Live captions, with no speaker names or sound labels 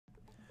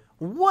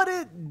What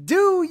it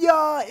do,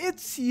 y'all?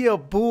 It's your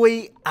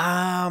boy,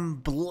 I'm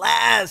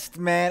blessed,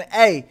 man.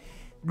 Hey,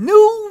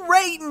 new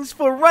ratings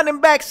for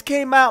running backs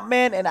came out,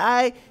 man, and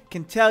I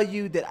can tell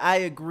you that I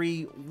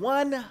agree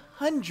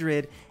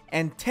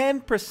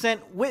 110%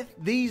 with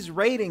these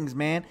ratings,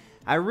 man.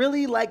 I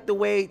really like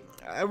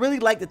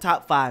the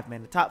top five,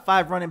 man. The top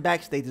five running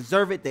backs, they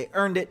deserve it. They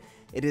earned it.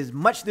 It is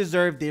much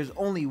deserved. There's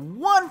only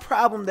one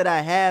problem that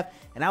I have,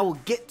 and I will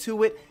get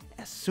to it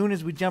as soon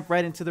as we jump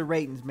right into the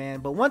ratings, man.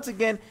 But once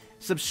again,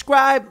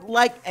 subscribe,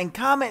 like, and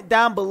comment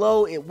down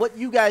below what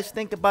you guys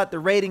think about the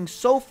ratings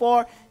so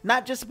far.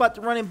 Not just about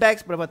the running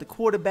backs, but about the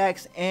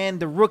quarterbacks and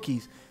the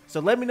rookies. So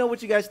let me know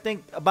what you guys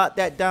think about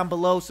that down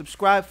below.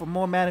 Subscribe for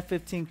more Madden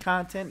 15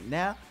 content.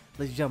 Now,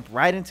 let's jump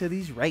right into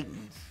these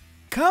ratings.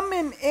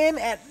 Coming in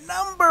at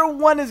number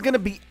 1 is going to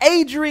be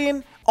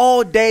Adrian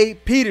All Day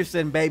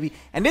Peterson, baby.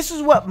 And this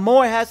is what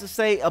Moore has to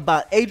say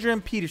about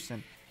Adrian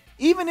Peterson.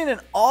 Even in an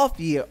off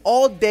year,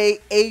 All Day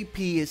AP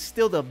is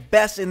still the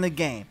best in the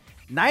game.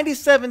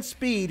 97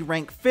 speed,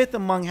 ranked 5th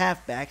among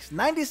halfbacks.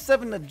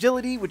 97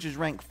 agility, which is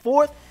ranked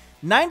 4th.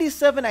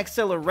 97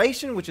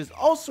 acceleration, which is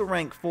also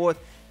ranked 4th.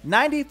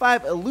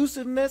 95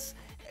 elusiveness,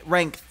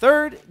 ranked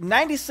 3rd.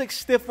 96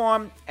 stiff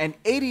arm, and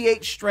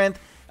 88 strength.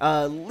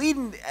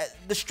 Leading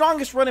the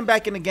strongest running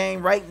back in the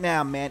game right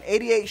now, man.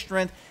 88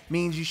 strength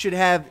means you should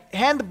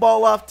hand the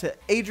ball off to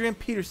Adrian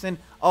Peterson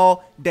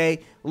all day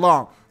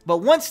long. But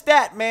one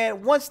stat, man,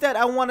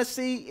 I want to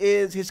see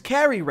is his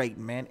carry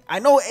rating, man. I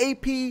know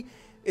AP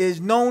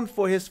is known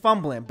for his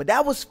fumbling, but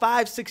that was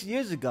 5-6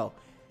 years ago.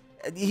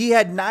 He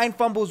had 9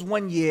 fumbles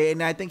one year,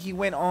 and I think he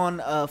went on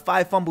a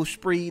 5 fumble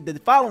spree the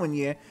following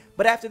year.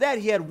 But after that,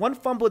 he had 1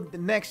 fumble the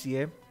next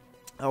year,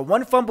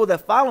 1 fumble the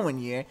following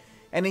year,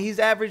 and he's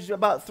averaged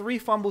about 3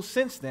 fumbles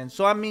since then.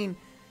 So, I mean,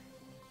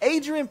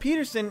 Adrian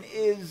Peterson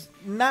is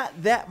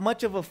not that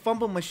much of a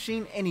fumble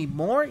machine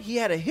anymore. He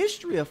had a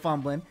history of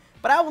fumbling,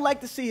 but I would like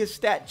to see his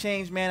stat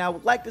change, man. I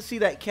would like to see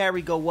that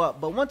carry go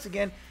up. But once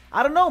again,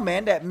 I don't know,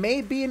 man. That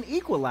may be an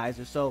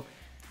equalizer. So,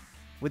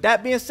 with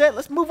that being said,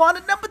 let's move on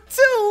to number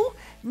 2.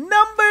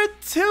 Number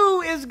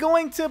 2 is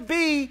going to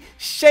be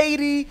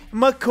Shady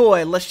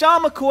McCoy.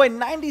 LeSean McCoy,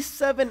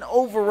 97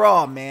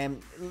 overall,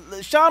 man.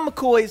 LeSean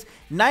McCoy's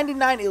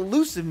 99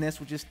 elusiveness,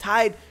 which is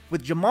tied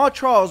with Jamal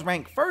Charles,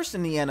 ranked 1st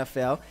in the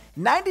NFL.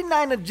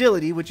 99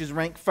 agility, which is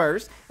ranked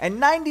 1st. And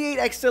 98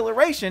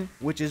 acceleration,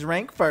 which is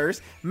ranked 1st,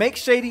 makes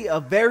Shady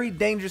a very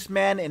dangerous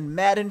man in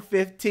Madden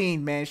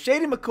 15, man.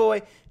 Shady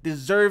McCoy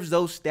deserves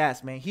those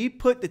stats, man. He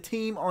put the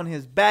team on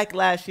his back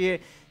last year.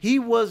 He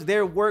was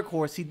their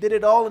workhorse. He did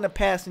it all in the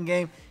passing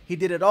game. He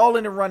did it all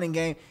in the running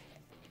game.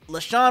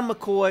 LeSean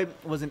McCoy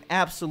was an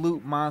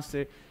absolute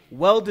monster.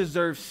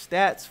 Well-deserved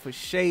stats for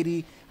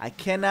Shady. I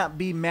cannot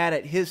be mad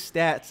at his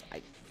stats.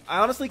 I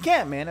honestly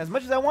can't, man. As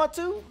much as I want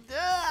to,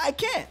 I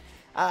can't.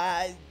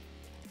 I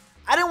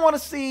didn't want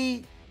to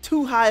see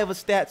too high of a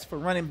stats for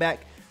running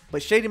back,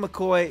 but Shady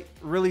McCoy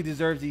really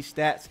deserves these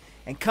stats.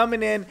 And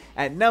coming in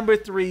at number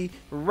 3,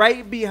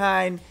 right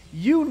behind,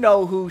 you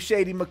know who,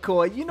 Shady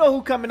McCoy. You know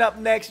who coming up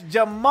next.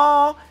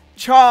 Jamal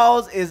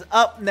Charles is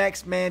up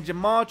next, man.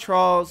 Jamal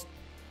Charles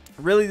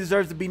really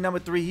deserves to be number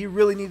 3. He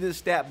really needed a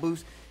stat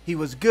boost. He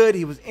was good.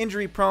 He was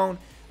injury prone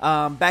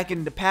back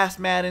in the past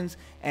Maddens,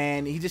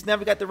 and he just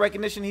never got the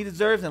recognition he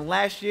deserves. And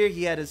last year,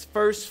 he had his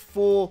first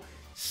full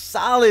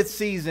solid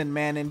season,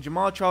 man, and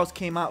Jamal Charles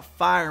came out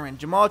firing.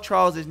 Jamal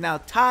Charles is now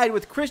tied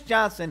with Chris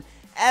Johnson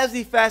as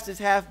the fastest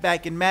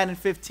halfback in Madden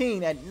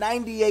 15 at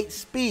 98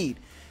 speed.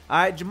 All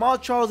right, Jamal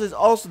Charles is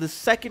also the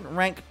 2nd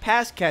ranked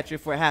pass catcher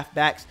for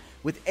halfbacks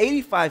with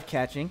 85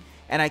 catching,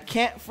 and I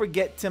can't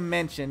forget to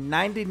mention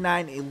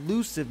 99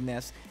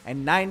 elusiveness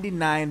and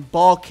 99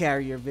 ball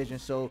carrier vision.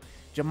 So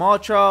Jamal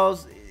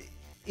Charles,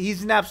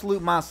 he's an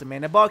absolute monster,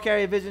 man. The ball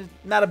carrier vision,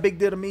 not a big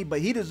deal to me,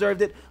 but he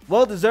deserved it.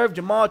 Well-deserved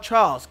Jamal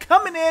Charles.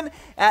 Coming in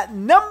at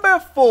number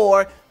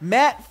 4,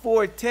 Matt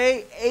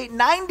Forte,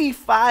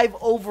 95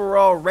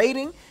 overall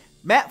rating.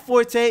 Matt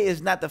Forte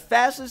is not the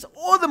fastest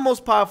or the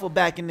most powerful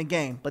back in the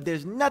game, but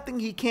there's nothing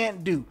he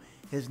can't do.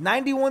 His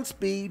 91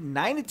 speed,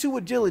 92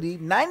 agility,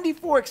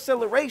 94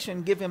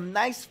 acceleration give him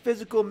nice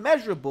physical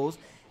measurables,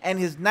 and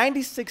his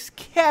 96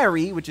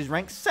 carry, which is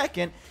ranked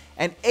 2nd,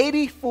 and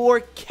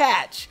 84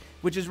 catch,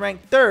 which is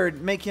ranked 3rd,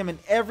 make him an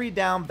every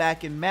down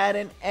back in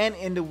Madden and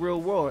in the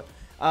real world.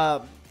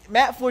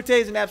 Matt Forte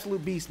is an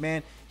absolute beast,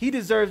 man. He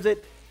deserves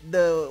it.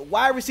 The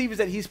wide receivers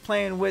that he's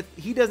playing with,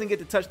 he doesn't get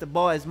to touch the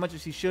ball as much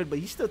as he should, but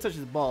he still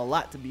touches the ball a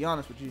lot, to be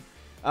honest with you.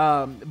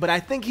 But I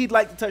think he'd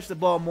like to touch the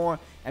ball more,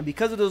 and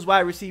because of those wide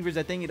receivers,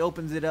 I think it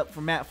opens it up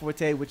for Matt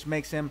Forte, which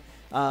makes him,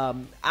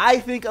 I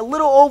think, a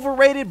little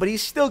overrated, but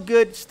he's still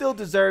good, still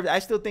deserved. I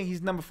still think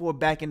he's number 4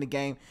 back in the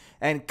game.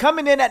 And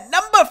coming in at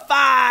number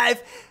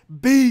 5,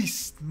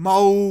 Beast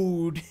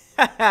Mode.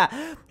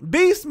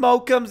 Beast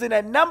Mode comes in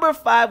at number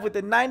 5 with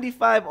a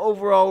 95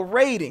 overall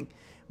rating.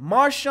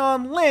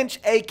 Marshawn Lynch,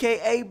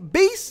 a.k.a.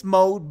 Beast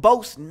Mode,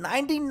 boasts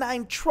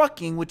 99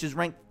 trucking, which is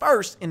ranked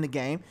 1st in the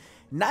game,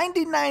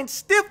 99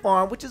 stiff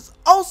arm, which is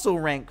also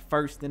ranked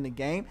 1st in the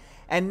game,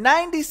 and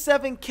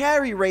 97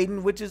 carry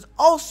rating, which is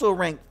also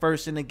ranked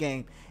first in the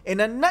game. In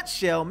a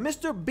nutshell,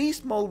 Mr.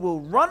 Beast Mode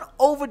will run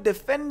over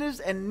defenders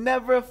and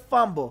never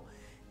fumble.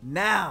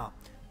 Now,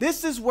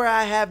 this is where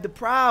I have the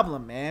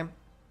problem, man.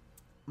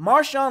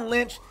 Marshawn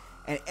Lynch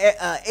and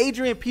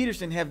Adrian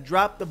Peterson have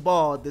dropped the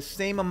ball the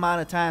same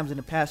amount of times in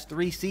the past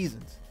 3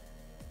 seasons.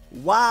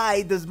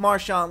 Why does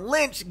Marshawn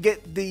Lynch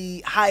get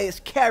the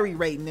highest carry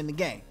rating in the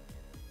game?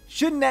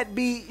 Shouldn't it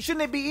be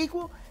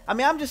equal? I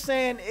mean, I'm just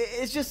saying,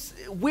 it's just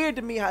weird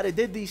to me how they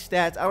did these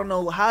stats. I don't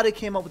know how they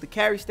came up with the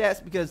carry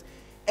stats, because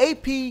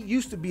AP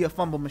used to be a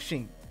fumble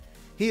machine.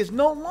 He is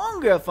no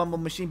longer a fumble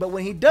machine, but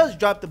when he does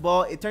drop the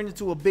ball, it turns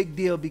into a big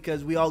deal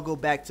because we all go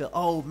back to,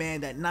 oh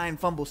man, that 9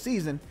 fumble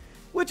season,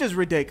 which is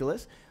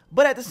ridiculous.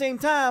 But at the same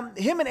time,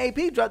 him and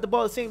AP dropped the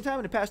ball at the same time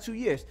in the past 2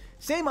 years.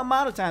 Same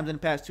amount of times in the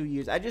past 2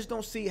 years. I just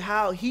don't see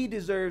how he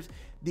deserves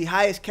the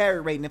highest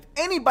carry rating. If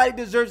anybody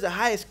deserves the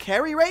highest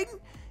carry rating,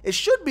 it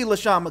should be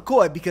LeSean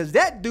McCoy, because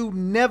that dude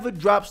never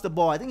drops the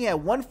ball. I think he had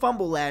 1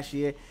 fumble last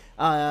year,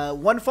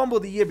 1 fumble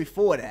the year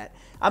before that.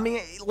 I mean,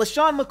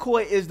 LeSean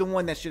McCoy is the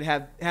one that should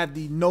have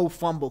the no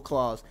fumble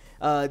clause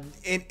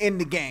in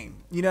the game.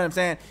 You know what I'm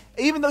saying?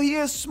 Even though he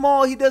is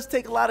small, he does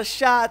take a lot of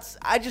shots.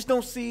 I just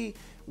don't see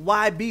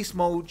why Beast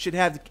Mode should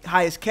have the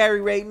highest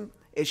carry rating.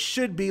 It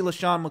should be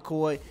LeSean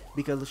McCoy,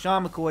 because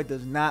LeSean McCoy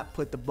does not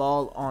put the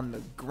ball on the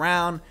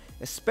ground,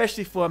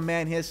 especially for a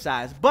man his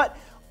size. But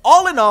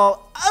all in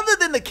all, other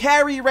than the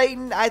carry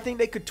rating, I think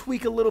they could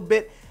tweak a little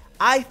bit.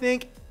 I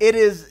think it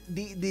is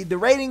the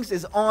ratings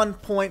is on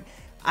point.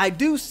 I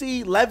do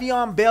see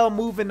Le'Veon Bell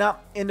moving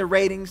up in the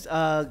ratings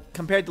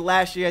compared to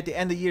last year at the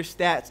end of year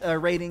stats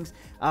ratings.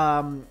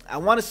 I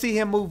want to see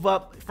him move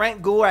up.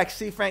 Frank Gore, I can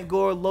see Frank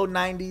Gore low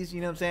 90s,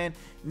 you know what I'm saying?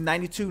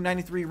 92,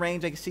 93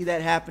 range, I can see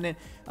that happening.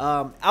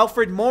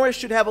 Alfred Morris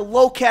should have a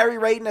low carry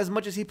rating as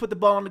much as he put the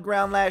ball on the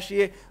ground last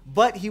year,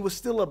 but he was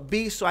still a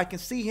beast, so I can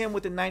see him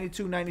with a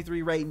 92,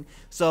 93 rating.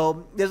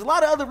 So there's a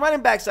lot of other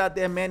running backs out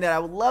there, man, that I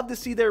would love to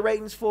see their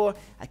ratings for.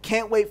 I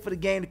can't wait for the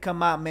game to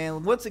come out,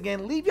 man. Once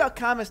again, leave y'all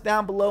comments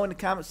down below in the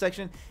comment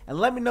section and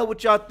let me know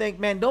what y'all think,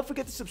 man. Don't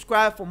forget to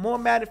subscribe for more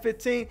Madden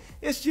 15.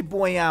 It's your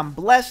boy, I'm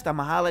blessed.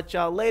 I'ma holler at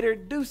y'all later.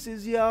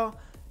 Deuces, y'all.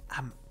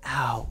 I'm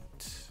out.